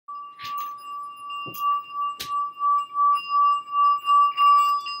Hi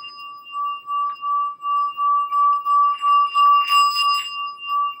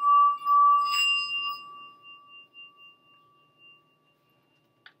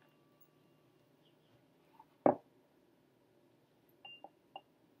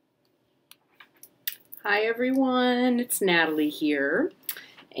everyone, it's Natalie here,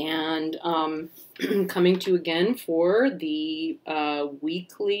 and coming to you again for the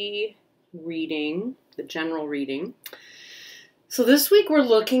weekly reading, the general reading. So this week we're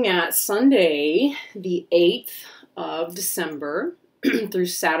looking at Sunday, the 8th of December through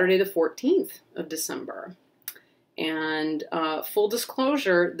Saturday, the 14th of December. And full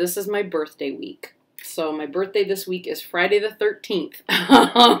disclosure, this is my birthday week. So my birthday this week is Friday the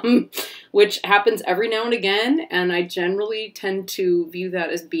 13th, which happens every now and again, and I generally tend to view that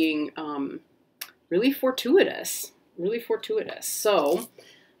as being really fortuitous, So,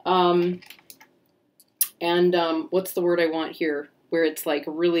 what's the word I want here, where it's like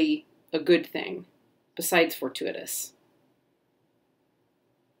really a good thing, besides fortuitous?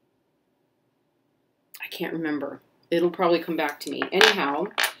 I can't remember. It'll probably come back to me. Anyhow,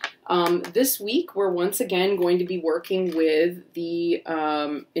 this week we're once again going to be working with the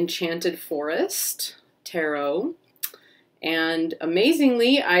Enchanted Forest Tarot. And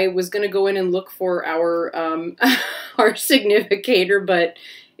amazingly, I was going to go in and look for our, our significator, but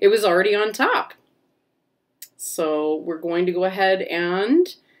it was already on top. So we're going to go ahead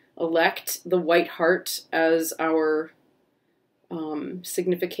and elect the White Heart as our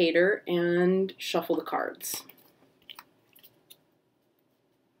significator and shuffle the cards.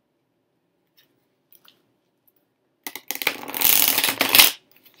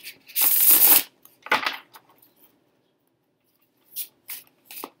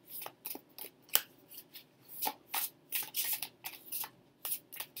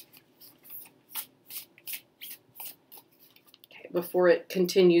 Before it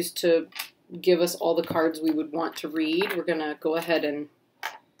continues to give us all the cards we would want to read, we're going to go ahead and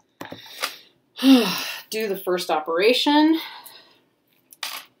do the first operation.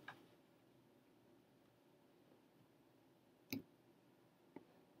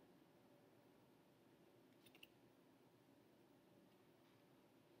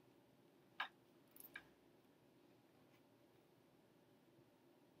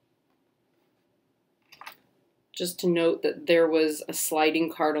 Just to note that there was a sliding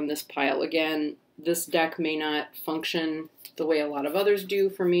card on this pile. Again, this deck may not function the way a lot of others do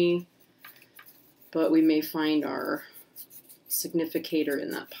for me, but we may find our significator in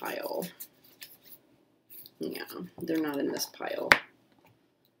that pile. Yeah, they're not in this pile.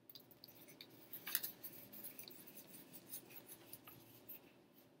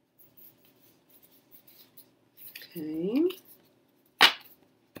 Okay.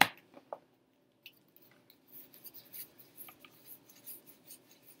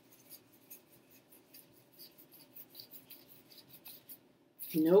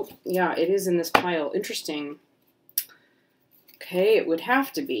 Nope. Yeah, it is in this pile. Interesting. Okay, it would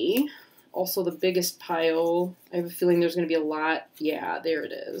have to be. Also the biggest pile. I have a feeling there's going to be a lot. Yeah, there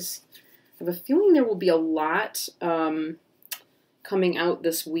it is. I have a feeling there will be a lot coming out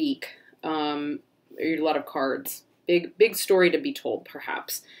this week. A lot of cards. Big story to be told,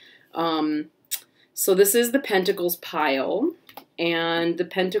 perhaps. So this is the Pentacles pile. And the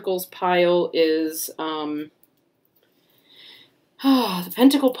Pentacles pile is... the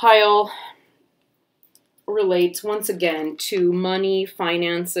Pentacle pile relates once again to money,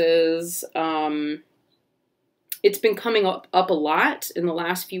 finances. It's been coming up a lot in the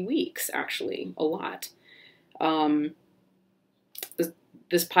last few weeks, actually, a lot.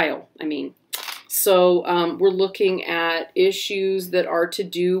 This pile, I mean. So we're looking at issues that are to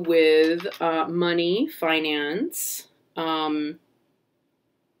do with money, finance,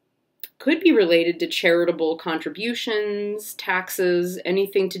 could be related to charitable contributions, taxes,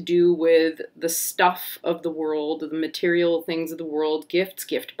 anything to do with the stuff of the world, the material things of the world, gifts,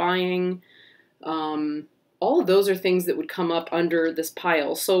 gift buying. All of those are things that would come up under this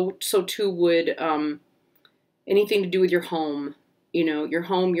pile. So too would anything to do with your home, you know, your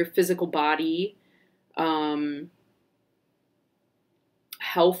home, your physical body,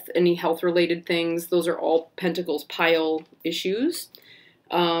 health, any health-related things. Those are all Pentacles pile issues.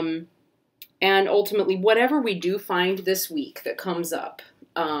 And ultimately, whatever we do find this week that comes up,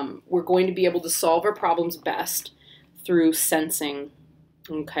 we're going to be able to solve our problems best through sensing,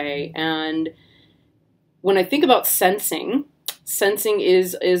 okay? And when I think about sensing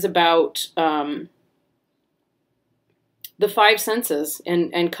is about the five senses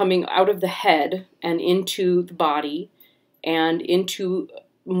and coming out of the head and into the body and into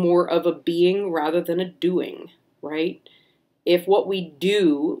more of a being rather than a doing, right? If what we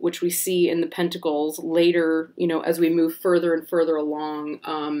do, which we see in the Pentacles later, as we move further and further along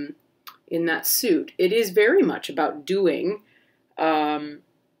in that suit, it is very much about doing. A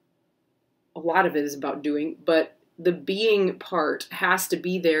lot of it is about doing, but the being part has to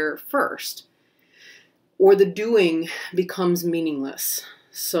be there first, or the doing becomes meaningless.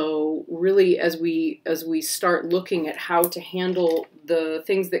 So really, as we start looking at how to handle the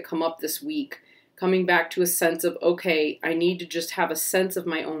things that come up this week, coming back to a sense of, okay, I need to just have a sense of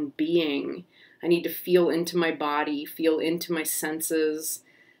my own being. I need to feel into my body, feel into my senses,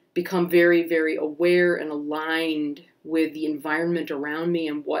 become very, very aware and aligned with the environment around me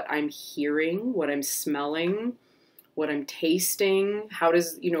and what I'm hearing, what I'm smelling, what I'm tasting. How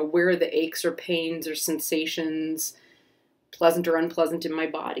does, where are the aches or pains or sensations, pleasant or unpleasant, in my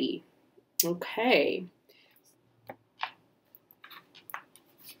body? Okay.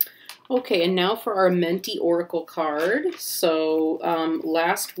 Okay, and now for our Amenti Oracle card. So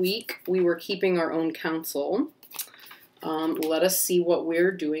last week we were keeping our own counsel. Let us see what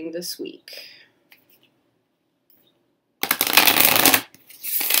we're doing this week.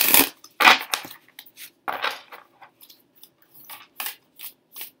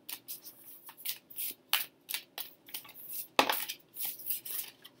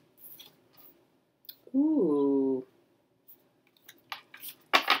 Ooh.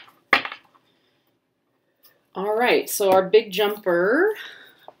 All right, so our big jumper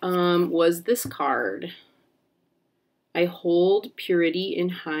was this card. I hold purity in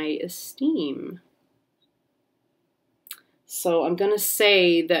high esteem. So I'm going to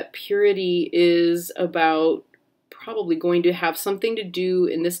say that purity is about probably going to have something to do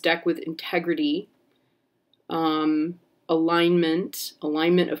in this deck with integrity, alignment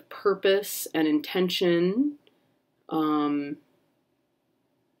of purpose and intention.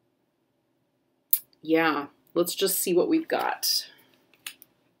 Yeah, let's just see what we've got.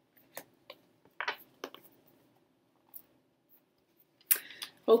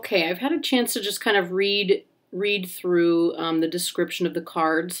 Okay, I've had a chance to just kind of read through the description of the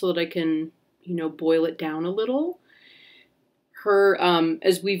card so that I can, boil it down a little. Her,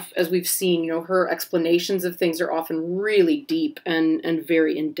 as we've seen, her explanations of things are often really deep and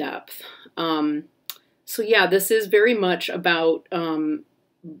very in depth. So yeah, this is very much about,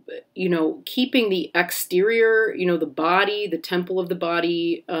 keeping the exterior, the body, the temple of the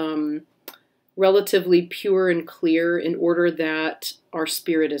body, relatively pure and clear in order that our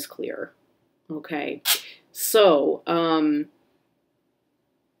spirit is clear. Okay. So,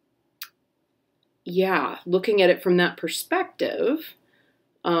 yeah, looking at it from that perspective,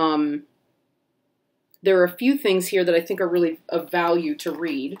 there are a few things here that I think are really of value to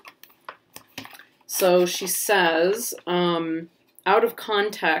read. So she says, out of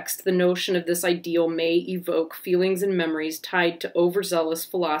context, the notion of this ideal may evoke feelings and memories tied to overzealous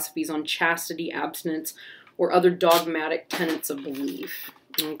philosophies on chastity, abstinence, or other dogmatic tenets of belief.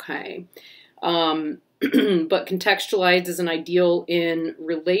 Okay. But contextualized as an ideal in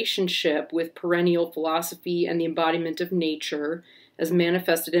relationship with perennial philosophy and the embodiment of nature as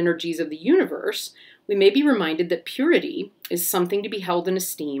manifested energies of the universe, we may be reminded that purity is something to be held in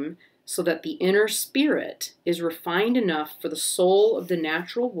esteem, so that the inner spirit is refined enough for the soul of the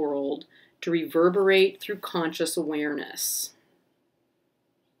natural world to reverberate through conscious awareness.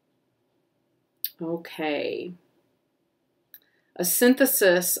 Okay. A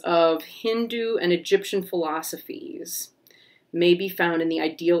synthesis of Hindu and Egyptian philosophies may be found in the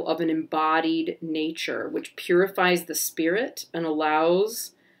ideal of an embodied nature, which purifies the spirit and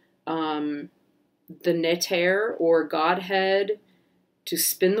allows the neter, or Godhead, to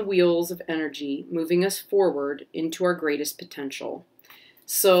spin the wheels of energy, moving us forward into our greatest potential.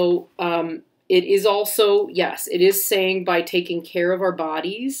 So it is also, yes, it is saying by taking care of our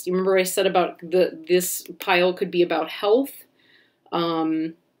bodies. You remember I said about this pile could be about health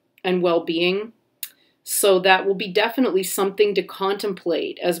and well-being. So that will be definitely something to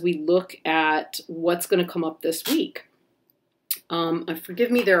contemplate as we look at what's going to come up this week. Forgive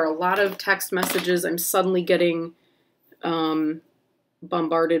me, there are a lot of text messages. I'm suddenly getting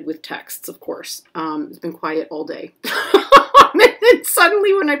bombarded with texts, of course. It's been quiet all day. And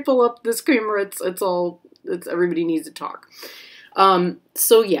suddenly when I pull up this camera, it's everybody needs to talk.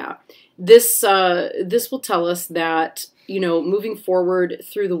 So yeah, this will tell us that, moving forward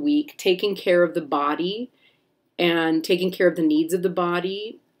through the week, taking care of the body and taking care of the needs of the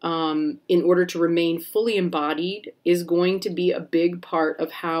body in order to remain fully embodied is going to be a big part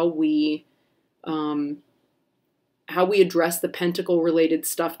of how we address the pentacle related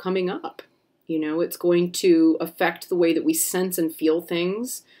stuff coming up. You know, it's going to affect the way that we sense and feel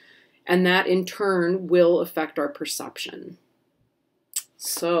things, and that in turn will affect our perception.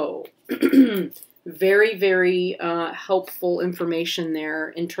 So, very, very helpful information there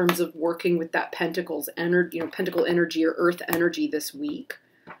in terms of working with that Pentacles energy, Pentacle energy or Earth energy this week.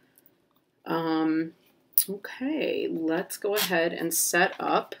 Okay, let's go ahead and set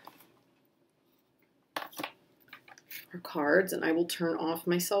up our cards, and I will turn off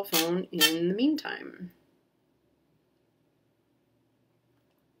my cell phone in the meantime,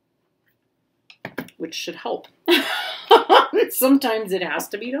 which should help. Sometimes it has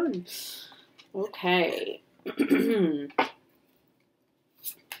to be done. Okay.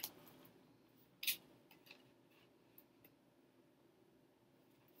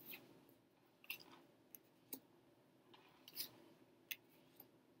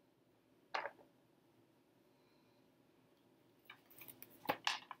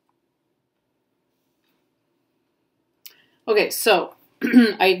 Okay, so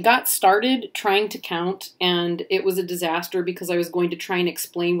I got started trying to count, and it was a disaster because I was going to try and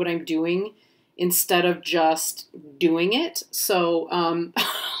explain what I'm doing instead of just doing it. So I'm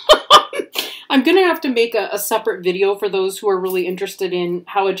going to have to make a separate video for those who are really interested in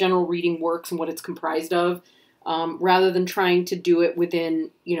how a general reading works and what it's comprised of, rather than trying to do it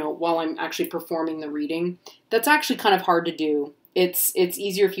within, while I'm actually performing the reading. That's actually kind of hard to do. It's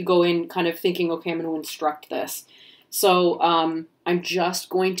easier if you go in kind of thinking, okay, I'm going to instruct this. So I'm just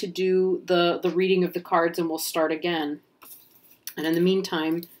going to do the reading of the cards, and we'll start again. And in the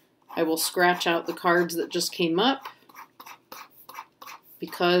meantime, I will scratch out the cards that just came up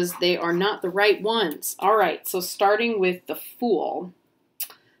because they are not the right ones. All right, so starting with the Fool.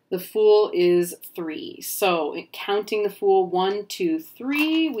 The Fool is 3. So counting the Fool, 1, 2,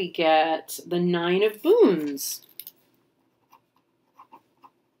 3, we get the 9 of Boons.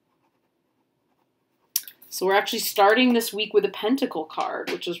 So we're actually starting this week with a Pentacle card,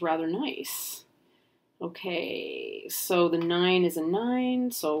 which is rather nice. Okay, so the 9 is a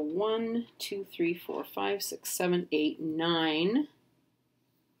 9. So 1, 2, 3, 4, 5, 6, 7, 8, 9.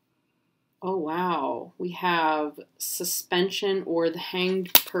 Oh, wow. We have Suspension or the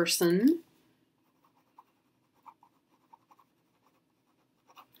Hanged Person.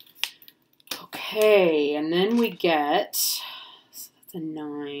 Okay, and then we get... a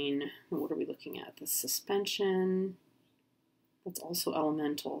 9. What are we looking at? The Suspension. That's also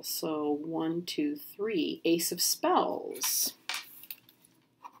elemental. So 1, 2, 3. Ace of Spells.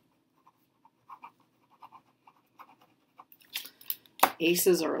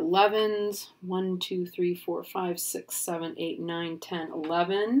 Aces are 11s. 1, 2, 3, 4, 5, 6, 7, 8, 9, 10,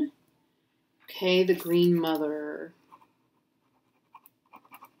 11. Okay, the Green Mother.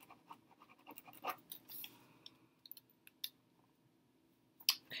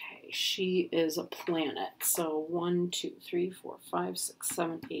 She is a planet. So 1, 2, 3, 4, 5, 6,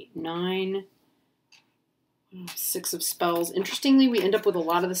 7, 8, 9. 6 of Spells. Interestingly, we end up with a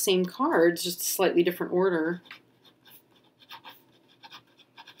lot of the same cards, just a slightly different order.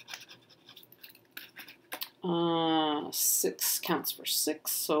 6 counts for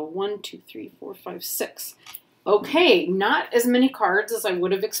 6. So 1, 2, 3, 4, 5, 6. Okay, not as many cards as I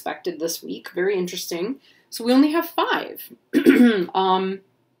would have expected this week. Very interesting. So we only have 5.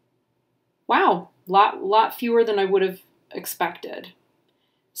 Wow, lot fewer than I would have expected.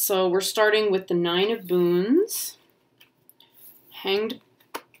 So we're starting with the 9 of Boons, Hanged,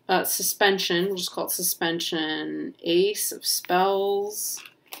 Suspension, we'll just call it Suspension, Ace of Spells,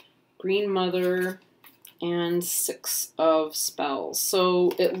 Green Mother, and 6 of Spells.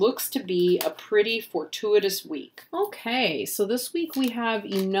 So it looks to be a pretty fortuitous week. Okay, so this week we have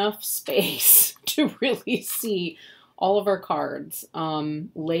enough space to really see all of our cards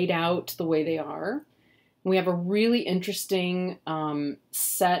laid out the way they are. We have a really interesting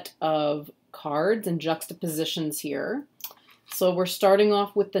set of cards and juxtapositions here. So we're starting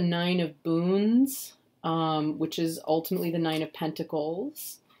off with the 9 of Boons, which is ultimately the 9 of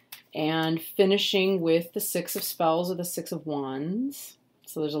Pentacles, and finishing with the 6 of Spells or the 6 of Wands.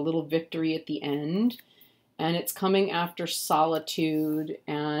 So there's a little victory at the end. And it's coming after Solitude,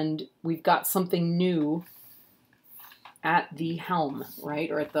 and we've got something new at the helm,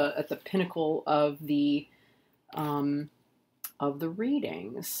 right, or at the pinnacle of the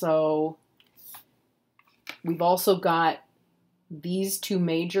reading. So we've also got these two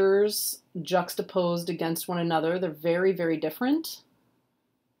majors juxtaposed against one another. They're very, very different.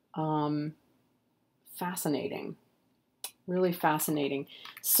 Fascinating, really fascinating.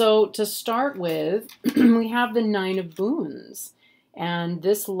 So to start with, we have the 9 of Boons, and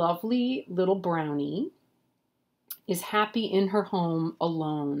this lovely little brownie is happy in her home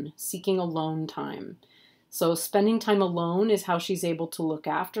alone, seeking alone time. So spending time alone is how she's able to look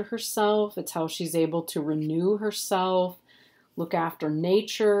after herself. It's how she's able to renew herself, look after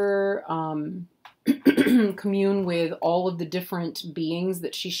nature, commune with all of the different beings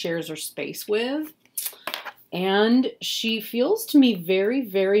that she shares her space with. And she feels to me very,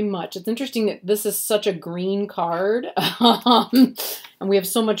 very much. It's interesting that this is such a green card. And we have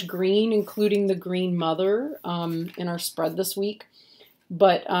so much green, including the green mother in our spread this week.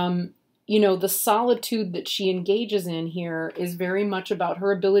 But, you know, the solitude that she engages in here is very much about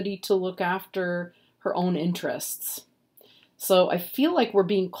her ability to look after her own interests. So I feel like we're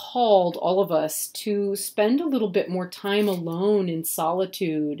being called, all of us, to spend a little bit more time alone in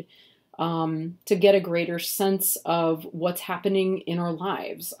solitude, to get a greater sense of what's happening in our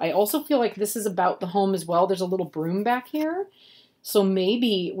lives. I also feel like this is about the home as well. There's a little broom back here. So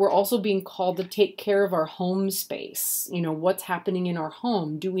maybe we're also being called to take care of our home space. You know, what's happening in our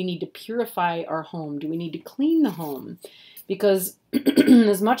home? Do we need to purify our home? Do we need to clean the home? Because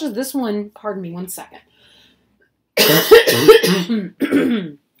as much as this one, pardon me one second.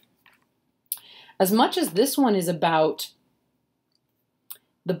 As much as this one is about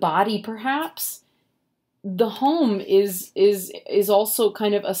the body, perhaps, the home is also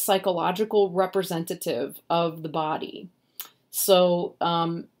kind of a psychological representative of the body. So,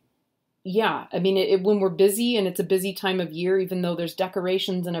 yeah, I mean, when we're busy and it's a busy time of year, even though there's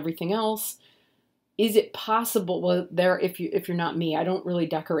decorations and everything else, is it possible? Well, if you're not me, I don't really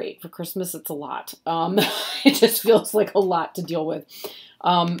decorate for Christmas. It's a lot. It just feels like a lot to deal with.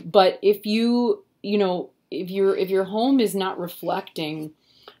 But if your home is not reflecting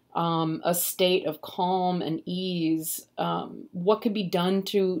a state of calm and ease, what could be done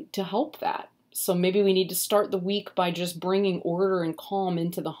to help that? So maybe we need to start the week by just bringing order and calm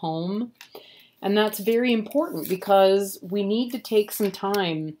into the home. And that's very important because we need to take some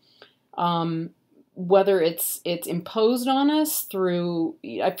time, whether it's imposed on us through,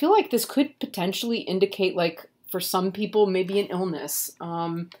 I feel like this could potentially indicate, like, for some people, maybe an illness.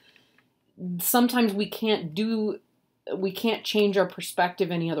 Sometimes we can't change our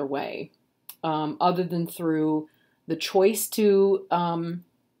perspective any other way, other than through the choice to,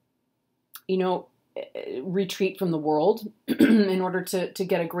 retreat from the world in order to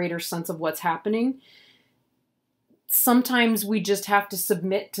get a greater sense of what's happening. Sometimes we just have to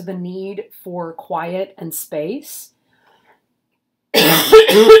submit to the need for quiet and space.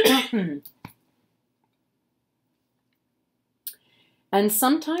 And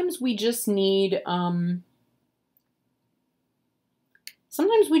sometimes we just need, more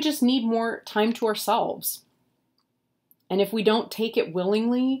time to ourselves. And if we don't take it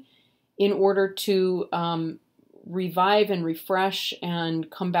willingly in order to revive and refresh and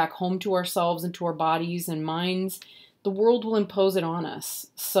come back home to ourselves and to our bodies and minds, the world will impose it on us.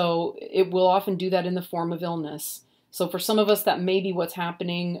 So it will often do that in the form of illness. So for some of us, that may be what's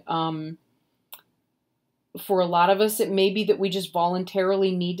happening. For a lot of us, it may be that we just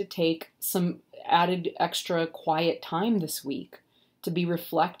voluntarily need to take some added extra quiet time this week to be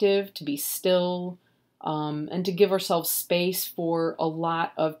reflective, to be still, and to give ourselves space for a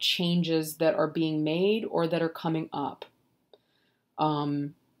lot of changes that are being made or that are coming up.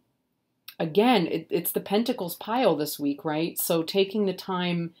 Again, it's the Pentacles pile this week, right? So taking the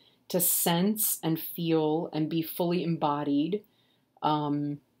time to sense and feel and be fully embodied,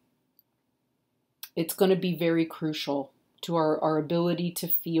 it's going to be very crucial to our ability to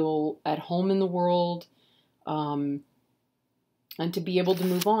feel at home in the world, and to be able to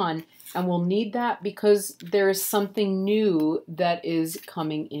move on. And we'll need that because there is something new that is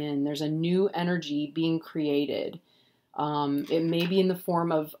coming in. There's a new energy being created. It may be in the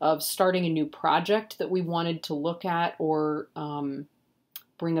form of starting a new project that we wanted to look at or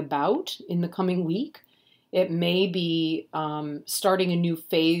bring about in the coming week. It may be starting a new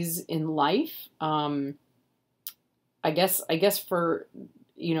phase in life. I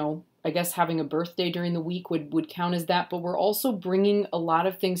guess having a birthday during the week would count as that, but we're also bringing a lot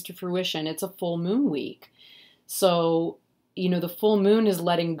of things to fruition. It's a full moon week. So, the full moon is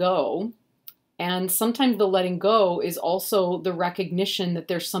letting go. And sometimes the letting go is also the recognition that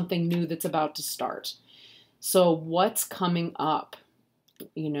there's something new that's about to start. So what's coming up?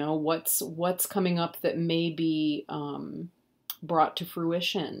 What's coming up that may be brought to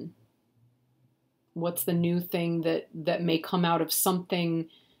fruition? What's the new thing that may come out of something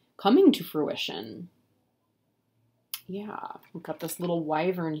coming to fruition? Yeah, we've got this little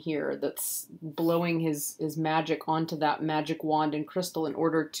wyvern here that's blowing his magic onto that magic wand and crystal in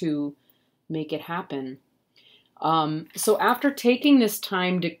order to make it happen. So after taking this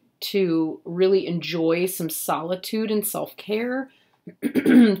time to really enjoy some solitude and self-care,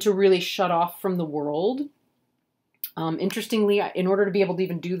 to really shut off from the world. Interestingly, in order to be able to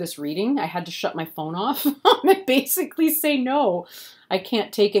even do this reading, I had to shut my phone off and basically say, no, I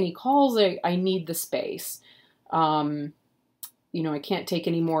can't take any calls. I need the space. I can't take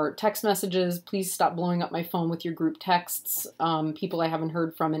any more text messages. Please stop blowing up my phone with your group texts, people I haven't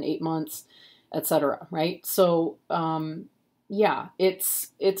heard from in 8 months, etc. Right? So, yeah,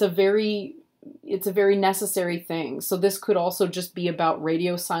 it's a very necessary thing. So this could also just be about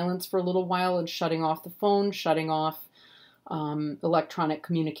radio silence for a little while and shutting off the phone, shutting off electronic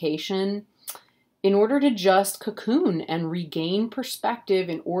communication, in order to just cocoon and regain perspective,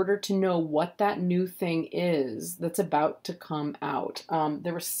 in order to know what that new thing is that's about to come out.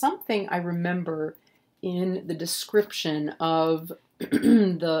 There was something I remember in the description of this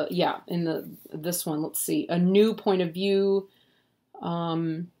one, let's see, a new point of view,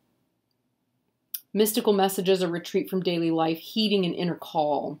 mystical messages, a retreat from daily life, heeding an inner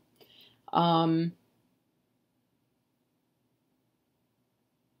call.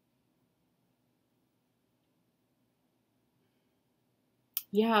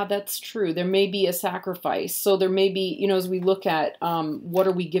 Yeah, that's true. There may be a sacrifice. So there may be, as we look at what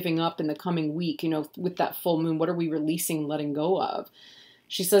are we giving up in the coming week, with that full moon, what are we releasing, letting go of?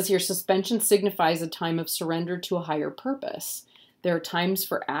 She says here, suspension signifies a time of surrender to a higher purpose. There are times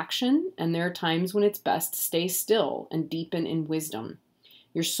for action, and there are times when it's best to stay still and deepen in wisdom.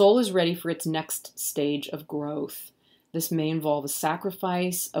 Your soul is ready for its next stage of growth. This may involve a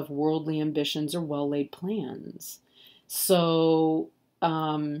sacrifice of worldly ambitions or well-laid plans. So,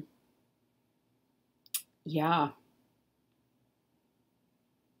 yeah,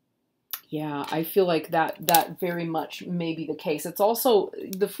 I feel like that very much may be the case. It's also,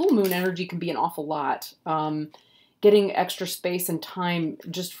 the full moon energy can be an awful lot. Getting extra space and time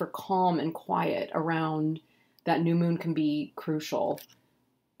just for calm and quiet around that new moon can be crucial.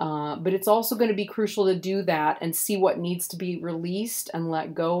 But it's also going to be crucial to do that and see what needs to be released and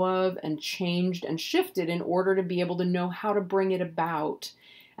let go of and changed and shifted in order to be able to know how to bring it about.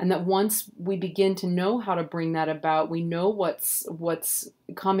 And that once we begin to know how to bring that about, we know what's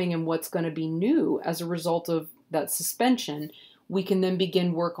coming and what's going to be new as a result of that suspension. We can then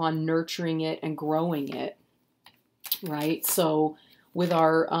begin work on nurturing it and growing it, right? So with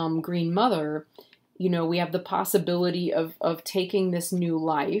our Green Mother, we have the possibility of taking this new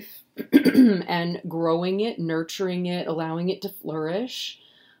life and growing it, nurturing it, allowing it to flourish,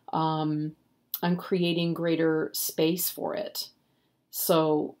 and creating greater space for it.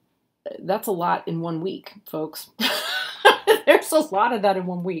 So that's a lot in 1 week, folks. There's a lot of that in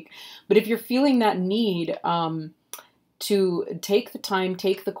 1 week. But if you're feeling that need to take the time,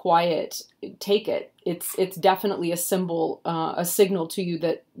 take the quiet, take it. It's definitely a symbol, a signal to you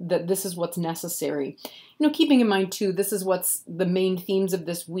that this is what's necessary. Keeping in mind too, this is what's the main themes of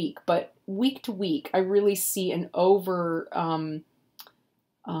this week. But week to week, I really see an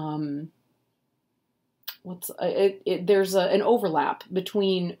there's an overlap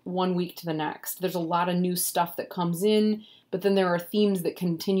between 1 week to the next. There's a lot of new stuff that comes in, but then there are themes that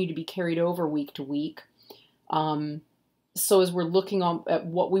continue to be carried over week to week. So as we're looking at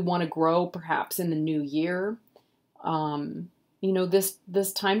what we want to grow, perhaps in the new year,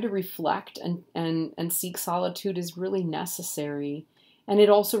 this time to reflect and seek solitude is really necessary. And it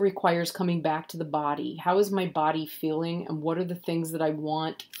also requires coming back to the body. How is my body feeling? And what are the things that I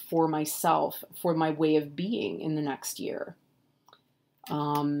want for myself, for my way of being in the next year?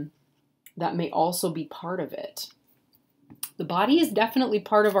 That may also be part of it. The body is definitely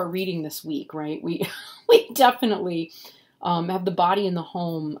part of our reading this week, right? We definitely have the body in the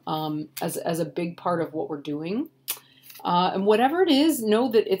home as a big part of what we're doing. And whatever it is, know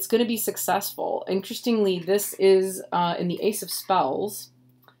that it's going to be successful. Interestingly, this is in the Ace of Spells.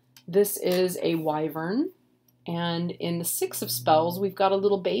 This is a wyvern. And in the Six of Spells, we've got a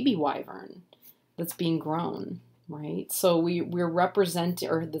little baby wyvern that's being grown, right? So we're representing,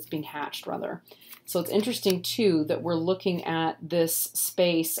 or that's being hatched, rather. So it's interesting, too, that we're looking at this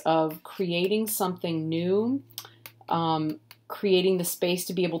space of creating something new, creating the space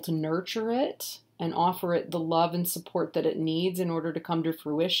to be able to nurture it and offer it the love and support that it needs in order to come to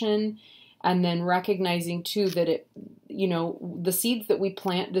fruition. And then recognizing too that the seeds that we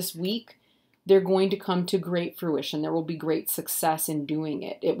plant this week, they're going to come to great fruition. There will be great success in doing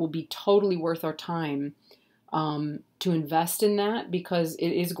it. It will be totally worth our time to invest in that, because it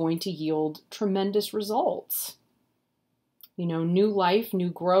is going to yield tremendous results. New life, new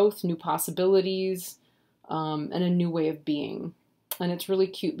growth, new possibilities, and a new way of being. And it's really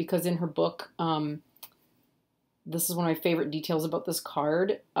cute because in her book, this is one of my favorite details about this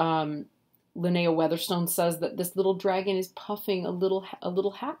card. Linnea Weatherstone says that this little dragon is puffing a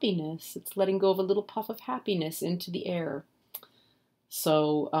little happiness. It's letting go of a little puff of happiness into the air.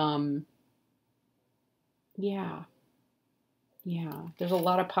 So, yeah, there's a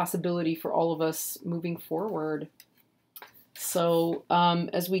lot of possibility for all of us moving forward. So,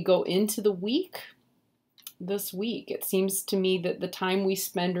 as we go into the week, this week, it seems to me that the time we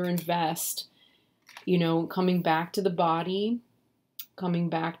spend or invest, you know, coming back to the body, coming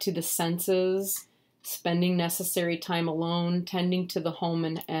back to the senses, spending necessary time alone, tending to the home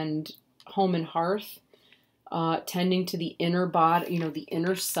and hearth, tending to the inner body, you know, the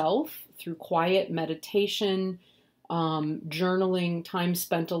inner self through quiet meditation, journaling, time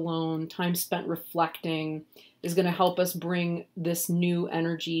spent alone, time spent reflecting is going to help us bring this new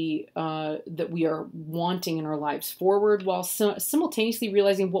energy that we are wanting in our lives forward, while simultaneously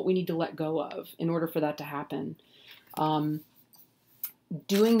realizing what we need to let go of in order for that to happen.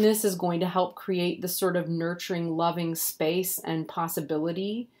 Doing this is going to help create the sort of nurturing, loving space and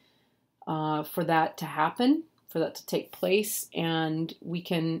possibility for that to happen, for that to take place, and we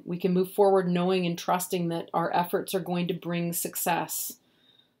can move forward knowing and trusting that our efforts are going to bring success.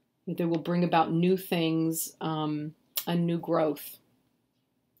 They will bring about new things and new growth.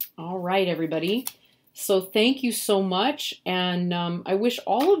 All right, everybody. So thank you so much, and I wish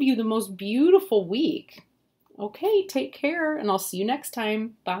all of you the most beautiful week. Okay, take care, and I'll see you next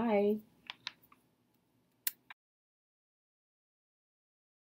time. Bye.